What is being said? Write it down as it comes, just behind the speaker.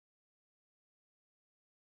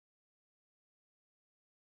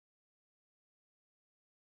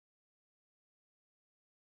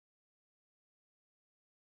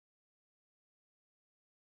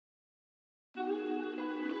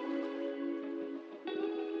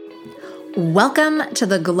Welcome to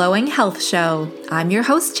the Glowing Health Show. I'm your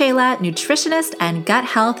host, Chayla, nutritionist and gut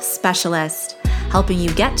health specialist, helping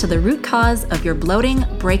you get to the root cause of your bloating,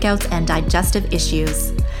 breakouts, and digestive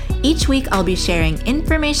issues. Each week, I'll be sharing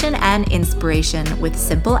information and inspiration with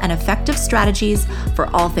simple and effective strategies for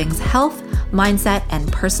all things health, mindset,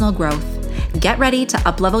 and personal growth. Get ready to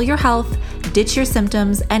uplevel your health, ditch your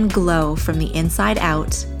symptoms, and glow from the inside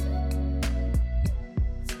out.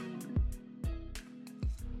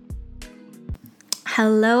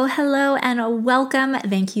 Hello, and welcome.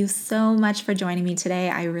 Thank you so much for joining me today.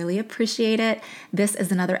 I really appreciate it. This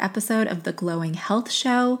is another episode of the Glowing Health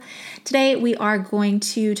Show. Today, we are going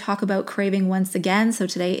to talk about craving once again. So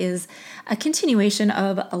today is a continuation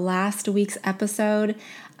of last week's episode.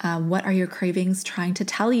 What are your cravings trying to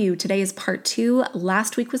tell you? Today is part 2.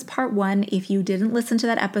 Last week was part 1. If you didn't listen to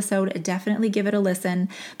that episode, definitely give it a listen,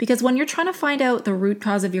 because when you're trying to find out the root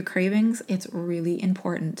cause of your cravings, it's really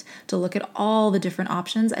important to look at all the different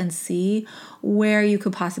options and see where you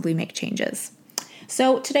could possibly make changes.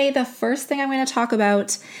 So today, the first thing I'm going to talk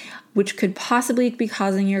about, which could possibly be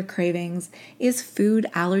causing your cravings, is food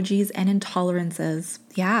allergies and intolerances.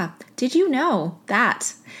 Yeah, did you know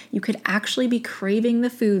that you could actually be craving the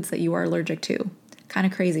foods that you are allergic to? Kind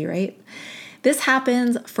of crazy, right? This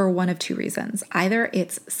happens for one of two reasons. Either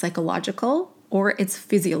it's psychological or it's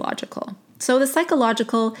physiological. So the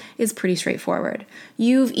psychological is pretty straightforward.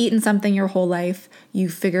 You've eaten something your whole life, you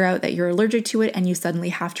figure out that you're allergic to it, and you suddenly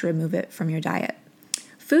have to remove it from your diet.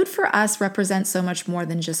 Food for us represents so much more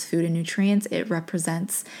than just food and nutrients. It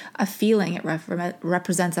represents a feeling. It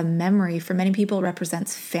represents a memory. For many people, it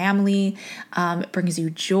represents family. It brings you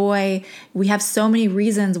joy. We have so many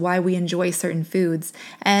reasons why we enjoy certain foods.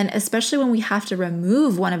 And especially when we have to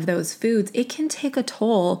remove one of those foods, it can take a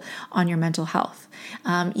toll on your mental health.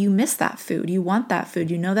 You miss that food. You want that food.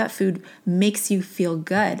 You know that food makes you feel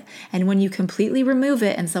good. And when you completely remove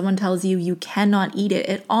it and someone tells you you cannot eat it,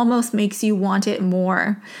 it almost makes you want it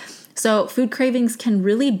more. So food cravings can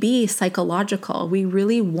really be psychological. We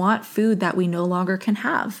really want food that we no longer can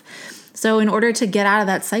have. So in order to get out of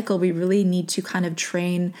that cycle, we really need to kind of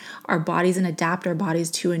train our bodies and adapt our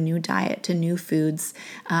bodies to a new diet, to new foods.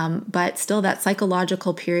 But still, that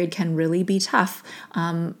psychological period can really be tough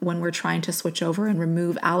when we're trying to switch over and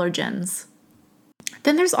remove allergens.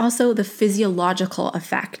 Then there's also the physiological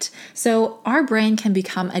effect. So our brain can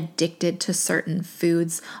become addicted to certain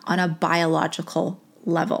foods on a biological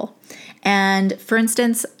level. And for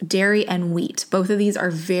instance, dairy and wheat, both of these are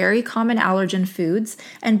very common allergen foods,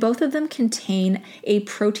 and both of them contain a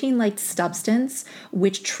protein-like substance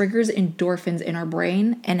which triggers endorphins in our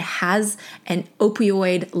brain and has an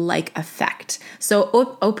opioid-like effect. So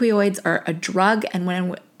opioids are a drug, and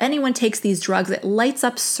when anyone takes these drugs, it lights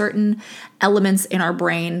up certain elements in our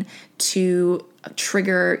brain to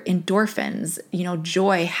trigger endorphins,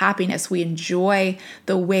 joy, happiness. We enjoy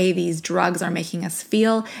the way these drugs are making us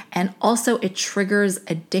feel. And also it triggers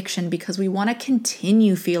addiction because we want to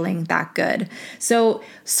continue feeling that good. So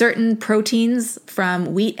certain proteins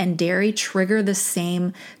from wheat and dairy trigger the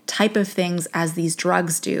same type of things as these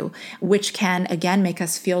drugs do, which can, again, make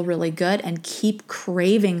us feel really good and keep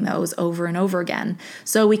craving those over and over again.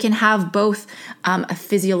 So we can have both a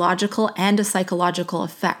physiological and a psychological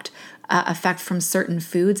effect from certain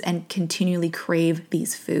foods and continually crave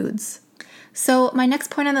these foods. So my next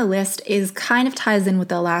point on the list is kind of ties in with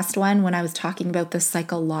the last one when I was talking about the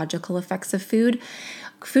psychological effects of food.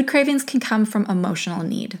 Food cravings can come from emotional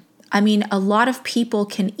need. I mean, a lot of people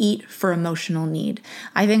can eat for emotional need.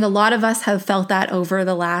 I think a lot of us have felt that over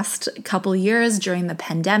the last couple years during the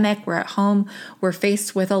pandemic. We're at home, we're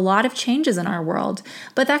faced with a lot of changes in our world,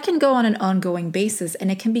 but that can go on an ongoing basis and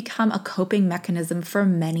it can become a coping mechanism for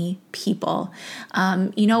many people.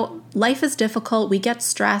 Life is difficult. We get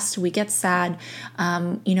stressed, we get sad.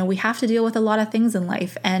 We have to deal with a lot of things in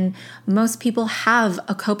life, and most people have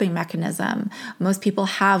a coping mechanism. Most people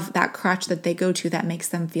have that crutch that they go to that makes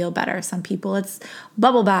them feel better. Some people it's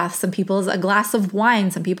bubble bath, some people it's a glass of wine,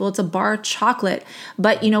 some people it's a bar of chocolate.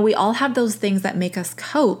 But we all have those things that make us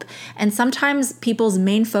cope. And sometimes people's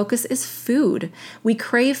main focus is food. We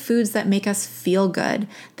crave foods that make us feel good,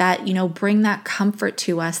 that bring that comfort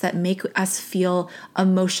to us, that make us feel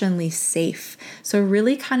emotionally safe. So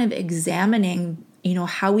really kind of examining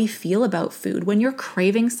how we feel about food. When you're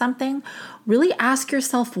craving something, really ask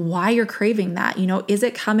yourself why you're craving that. Is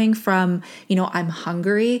it coming from, I'm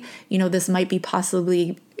hungry? This might be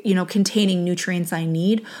possibly containing nutrients I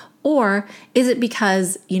need? Or is it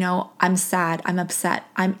because, I'm sad, I'm upset,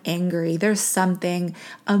 I'm angry, there's something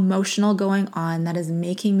emotional going on that is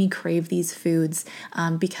making me crave these foods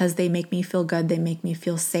because they make me feel good, they make me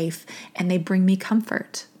feel safe, and they bring me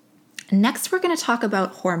comfort. Next, we're going to talk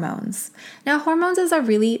about hormones. Now, hormones is a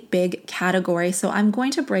really big category, so I'm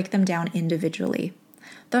going to break them down individually.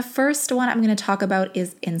 The first one I'm going to talk about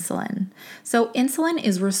is insulin. So insulin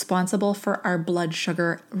is responsible for our blood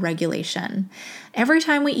sugar regulation. Every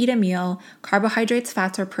time we eat a meal, carbohydrates,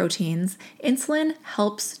 fats, or proteins, insulin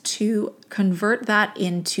helps to convert that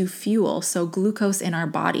into fuel, so glucose in our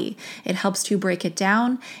body. It helps to break it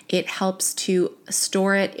down. It helps to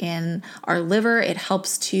store it in our liver. It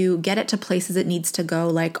helps to get it to places it needs to go,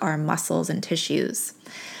 like our muscles and tissues.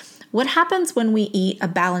 What happens when we eat a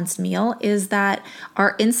balanced meal is that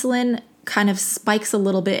our insulin kind of spikes a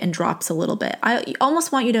little bit and drops a little bit. I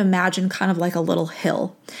almost want you to imagine kind of like a little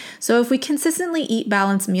hill. So if we consistently eat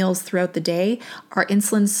balanced meals throughout the day, our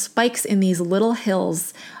insulin spikes in these little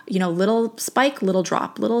hills, little spike, little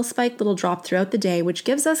drop, little spike, little drop throughout the day, which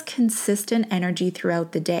gives us consistent energy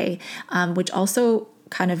throughout the day, which also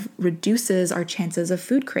kind of reduces our chances of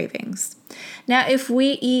food cravings. Now, if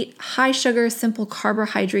we eat high sugar, simple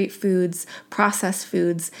carbohydrate foods, processed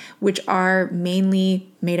foods, which are mainly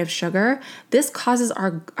made of sugar, this causes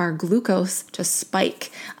our glucose to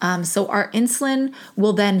spike. So our insulin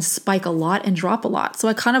will then spike a lot and drop a lot. So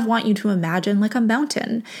I kind of want you to imagine like a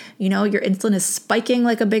mountain. Your insulin is spiking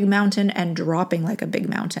like a big mountain and dropping like a big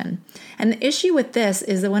mountain. And the issue with this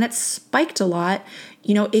is that when it's spiked a lot,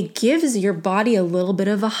 it gives your body a little bit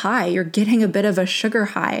of a high. You're getting a bit of a sugar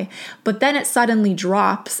high, but then it suddenly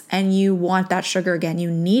drops and you want that sugar again.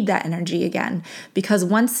 You need that energy again, because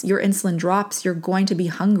once your insulin drops, you're going to be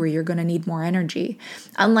hungry. You're going to need more energy.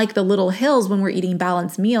 Unlike the little hills, when we're eating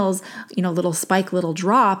balanced meals, little spike, little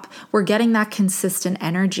drop, we're getting that consistent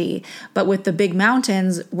energy. But with the big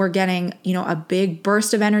mountains, we're getting, a big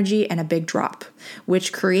burst of energy and a big drop,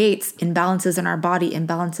 which creates imbalances in our body,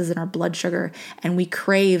 imbalances in our blood sugar, and we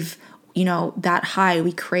crave that high.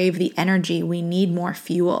 We crave the energy. We need more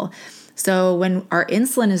fuel. So when our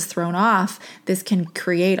insulin is thrown off, this can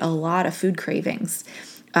create a lot of food cravings.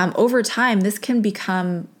 Over time, this can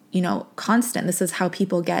become, constant. This is how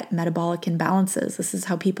people get metabolic imbalances. This is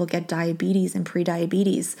how people get diabetes and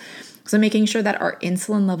prediabetes. So making sure that our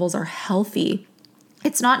insulin levels are healthy.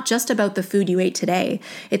 It's not just about the food you ate today.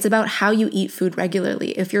 It's about how you eat food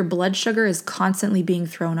regularly. If your blood sugar is constantly being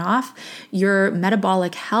thrown off, your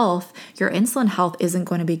metabolic health, your insulin health isn't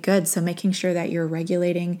going to be good. So making sure that you're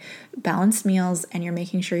regulating balanced meals and you're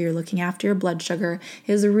making sure you're looking after your blood sugar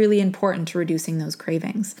is really important to reducing those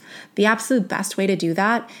cravings. The absolute best way to do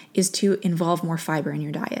that is to involve more fiber in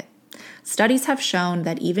your diet. Studies have shown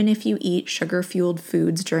that even if you eat sugar-fueled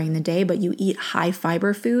foods during the day, but you eat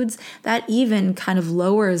high-fiber foods, that even kind of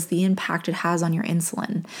lowers the impact it has on your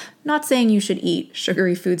insulin. I'm not saying you should eat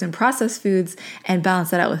sugary foods and processed foods and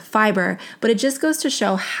balance that out with fiber, but it just goes to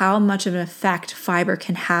show how much of an effect fiber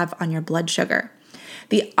can have on your blood sugar.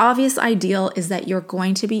 The obvious ideal is that you're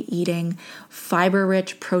going to be eating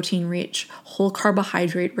fiber-rich, protein-rich, whole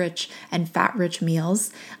carbohydrate-rich, and fat-rich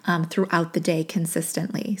meals throughout the day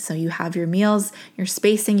consistently. So you have your meals, you're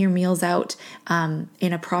spacing your meals out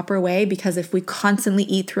in a proper way, because if we constantly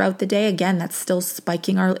eat throughout the day, again, that's still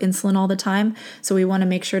spiking our insulin all the time. So we want to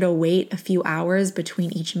make sure to wait a few hours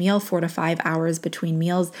between each meal, 4 to 5 hours between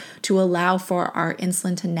meals, to allow for our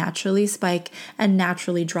insulin to naturally spike and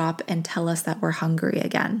naturally drop and tell us that we're hungry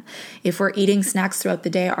again. If we're eating snacks throughout the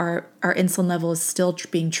day, our insulin level is still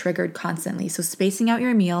being triggered constantly. So spacing out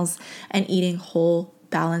your meals and eating whole,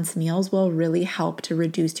 balanced meals will really help to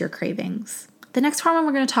reduce your cravings. The next hormone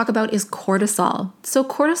we're going to talk about is cortisol. So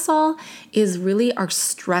cortisol is really our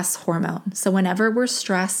stress hormone. So whenever we're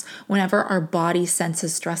stressed, whenever our body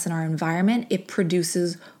senses stress in our environment, it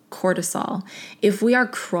produces cortisol. If we are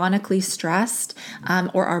chronically stressed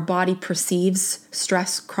or our body perceives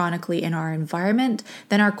stress chronically in our environment,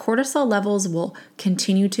 then our cortisol levels will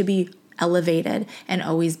continue to be elevated and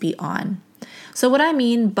always be on. So what I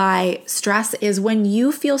mean by stress is when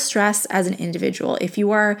you feel stress as an individual, if you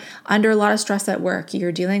are under a lot of stress at work,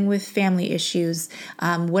 you're dealing with family issues,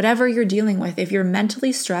 whatever you're dealing with, if you're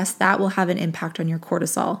mentally stressed, that will have an impact on your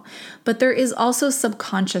cortisol. But there is also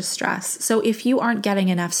subconscious stress. So if you aren't getting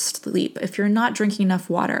enough sleep, if you're not drinking enough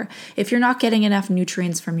water, if you're not getting enough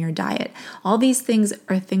nutrients from your diet, all these things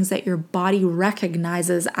are things that your body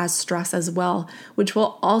recognizes as stress as well, which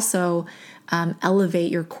will also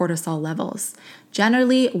elevate your cortisol levels.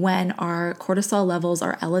 Generally, when our cortisol levels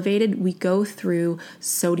are elevated, we go through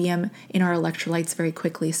sodium in our electrolytes very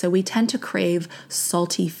quickly. So we tend to crave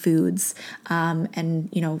salty foods and,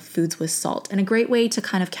 foods with salt. And a great way to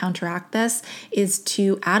kind of counteract this is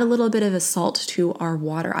to add a little bit of a salt to our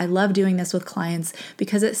water. I love doing this with clients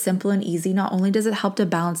because it's simple and easy. Not only does it help to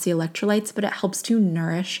balance the electrolytes, but it helps to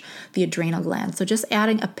nourish the adrenal glands. So just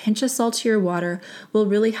adding a pinch of salt to your water will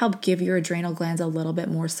really help give your adrenal glands a little bit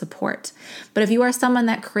more support. But if you are someone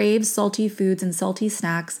that craves salty foods and salty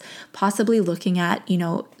snacks, possibly looking at,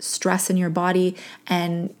 stress in your body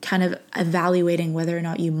and kind of evaluating whether or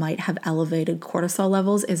not you might have elevated cortisol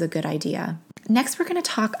levels is a good idea. Next, we're going to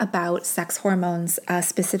talk about sex hormones,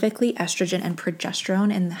 specifically estrogen and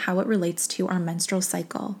progesterone, and how it relates to our menstrual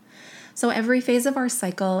cycle. So every phase of our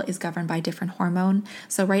cycle is governed by a different hormone.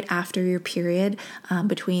 So right after your period,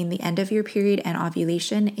 between the end of your period and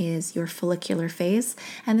ovulation is your follicular phase.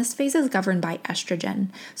 And this phase is governed by estrogen.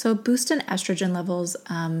 So a boost in estrogen levels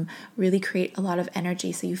really create a lot of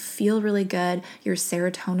energy. So you feel really good. Your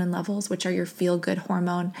serotonin levels, which are your feel-good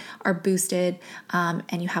hormone, are boosted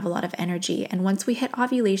and you have a lot of energy. And once we hit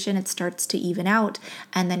ovulation, it starts to even out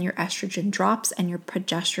and then your estrogen drops and your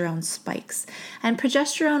progesterone spikes. And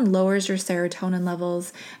progesterone lowers your serotonin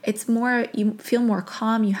levels. It's more, you feel more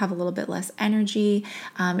calm, you have a little bit less energy.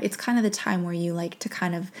 It's kind of the time where you like to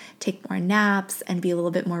kind of take more naps and be a little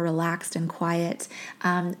bit more relaxed and quiet.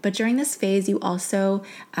 But during this phase, you also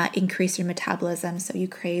increase your metabolism. So you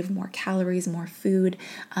crave more calories, more food,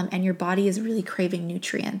 and your body is really craving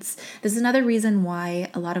nutrients. This is another reason why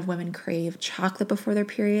a lot of women crave chocolate before their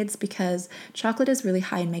periods, because chocolate is really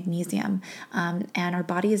high in magnesium, and our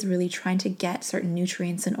body is really trying to get certain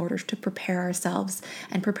nutrients in order to prepare ourselves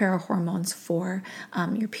and prepare our hormones for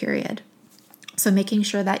your period. So making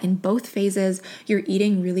sure that in both phases, you're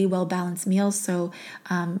eating really well-balanced meals. So,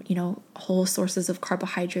 whole sources of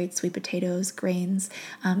carbohydrates, sweet potatoes, grains,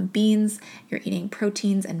 beans, you're eating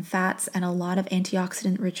proteins and fats and a lot of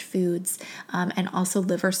antioxidant-rich foods, and also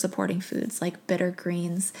liver-supporting foods like bitter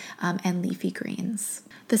greens and leafy greens.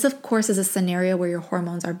 This, of course, is a scenario where your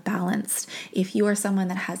hormones are balanced. If you are someone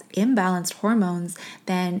that has imbalanced hormones,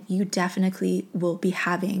 then you definitely will be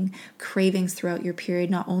having cravings throughout your period,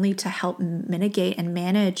 not only to help mitigate and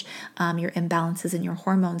manage your imbalances in your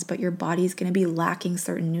hormones, but your body is going to be lacking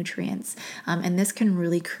certain nutrients. And this can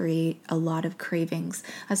really create a lot of cravings,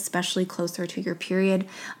 especially closer to your period.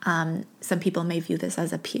 Some people may view this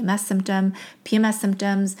as a PMS symptom. PMS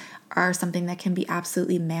symptoms are something that can be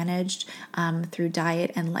absolutely managed through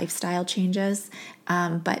diet and lifestyle changes.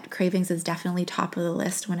 But cravings is definitely top of the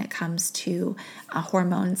list when it comes to sex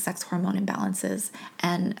hormone imbalances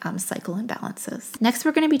and cycle imbalances. Next,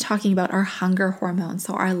 we're going to be talking about our hunger hormones,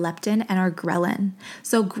 so our leptin and our ghrelin.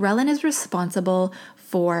 So ghrelin is responsible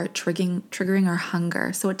for triggering our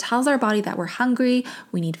hunger. So it tells our body that we're hungry,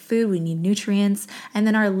 we need food, we need nutrients. And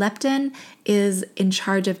then our leptin is in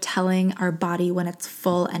charge of telling our body when it's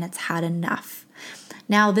full and it's had enough.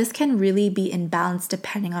 Now, this can really be in balance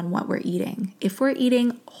depending on what we're eating. If we're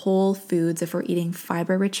eating whole foods, if we're eating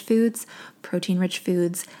fiber-rich foods, protein-rich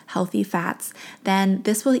foods, healthy fats, then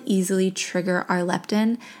this will easily trigger our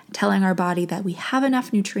leptin, telling our body that we have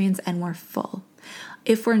enough nutrients and we're full.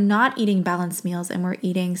 If we're not eating balanced meals and we're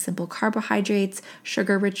eating simple carbohydrates,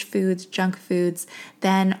 sugar-rich foods, junk foods,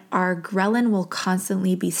 then our ghrelin will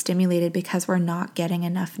constantly be stimulated because we're not getting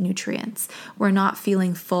enough nutrients. We're not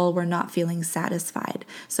feeling full, we're not feeling satisfied.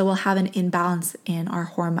 So we'll have an imbalance in our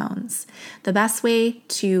hormones. The best way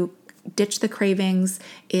to ditch the cravings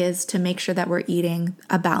is to make sure that we're eating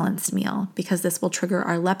a balanced meal, because this will trigger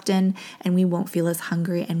our leptin and we won't feel as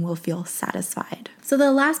hungry and we'll feel satisfied. So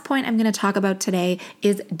the last point I'm going to talk about today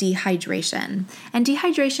is dehydration. And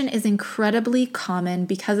dehydration is incredibly common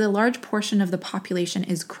because a large portion of the population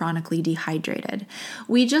is chronically dehydrated.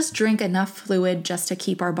 We just drink enough fluid just to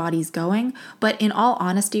keep our bodies going, but in all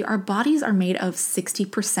honesty, our bodies are made of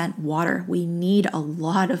 60% water. We need a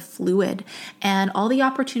lot of fluid, and all the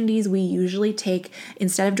opportunities we usually take,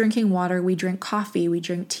 instead of drinking water, we drink coffee, we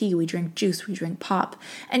drink tea, we drink juice, we drink pop.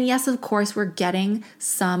 And yes, of course, we're getting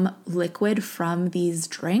some liquid from these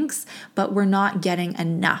drinks, but we're not getting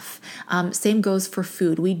enough. Same goes for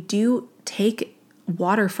food. We do take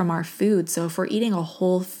water from our food. So if we're eating a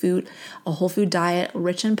whole food diet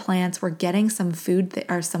rich in plants, we're getting some food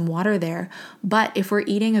or some water there. But if we're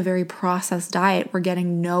eating a very processed diet, we're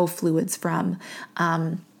getting no fluids from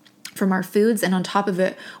from our foods, and on top of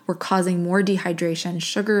it, we're causing more dehydration.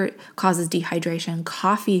 Sugar causes dehydration,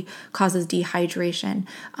 coffee causes dehydration,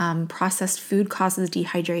 processed food causes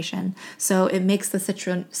dehydration. So it makes the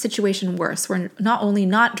situation worse. We're not only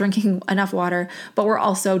not drinking enough water, but we're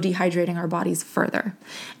also dehydrating our bodies further.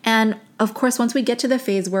 And of course, once we get to the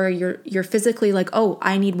phase where you're physically like, oh,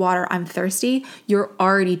 I need water, I'm thirsty, you're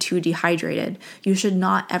already too dehydrated. You should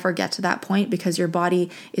not ever get to that point because your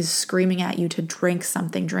body is screaming at you to drink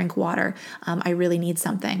something, drink water. I really need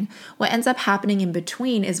something. What ends up happening in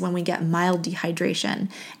between is when we get mild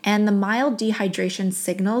dehydration. And the mild dehydration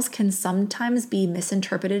signals can sometimes be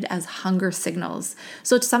misinterpreted as hunger signals.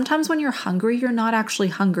 So sometimes when you're hungry, you're not actually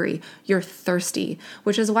hungry, you're thirsty,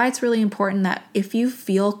 which is why it's really important that if you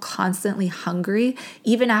feel constantly hungry,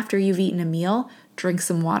 even after you've eaten a meal, drink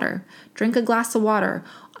some water. Drink a glass of water.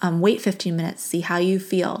 Wait 15 minutes, see how you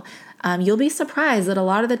feel. You'll be surprised that a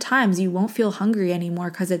lot of the times you won't feel hungry anymore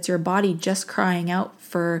because it's your body just crying out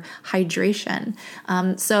for hydration.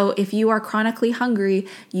 So if you are chronically hungry,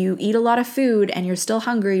 you eat a lot of food and you're still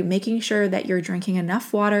hungry, making sure that you're drinking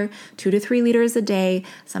enough water, 2 to 3 liters a day,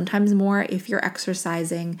 sometimes more if you're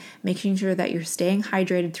exercising, making sure that you're staying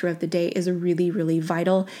hydrated throughout the day is really, really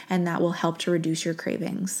vital, and that will help to reduce your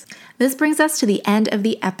cravings. This brings us to the end of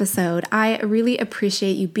the episode. I really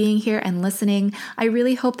appreciate you being here and listening. I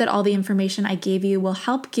really hope that all the information I gave you will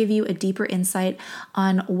help give you a deeper insight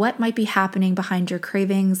on what might be happening behind your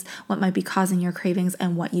cravings, what might be causing your cravings,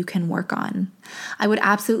 and what you can work on. I would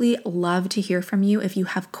absolutely love to hear from you. If you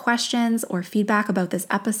have questions or feedback about this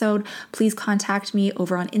episode, please contact me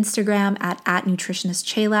over on Instagram at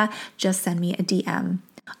 @nutritionistchayla. Just send me a DM.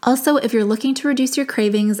 Also, if you're looking to reduce your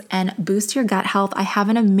cravings and boost your gut health, I have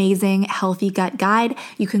an amazing healthy gut guide.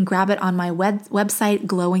 You can grab it on my website,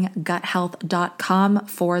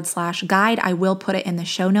 glowingguthealth.com/guide. I will put it in the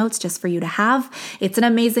show notes just for you to have. It's an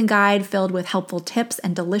amazing guide filled with helpful tips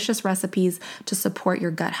and delicious recipes to support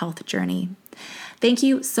your gut health journey. Thank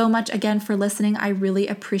you so much again for listening. I really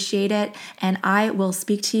appreciate it, and I will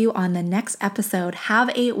speak to you on the next episode. Have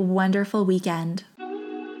a wonderful weekend.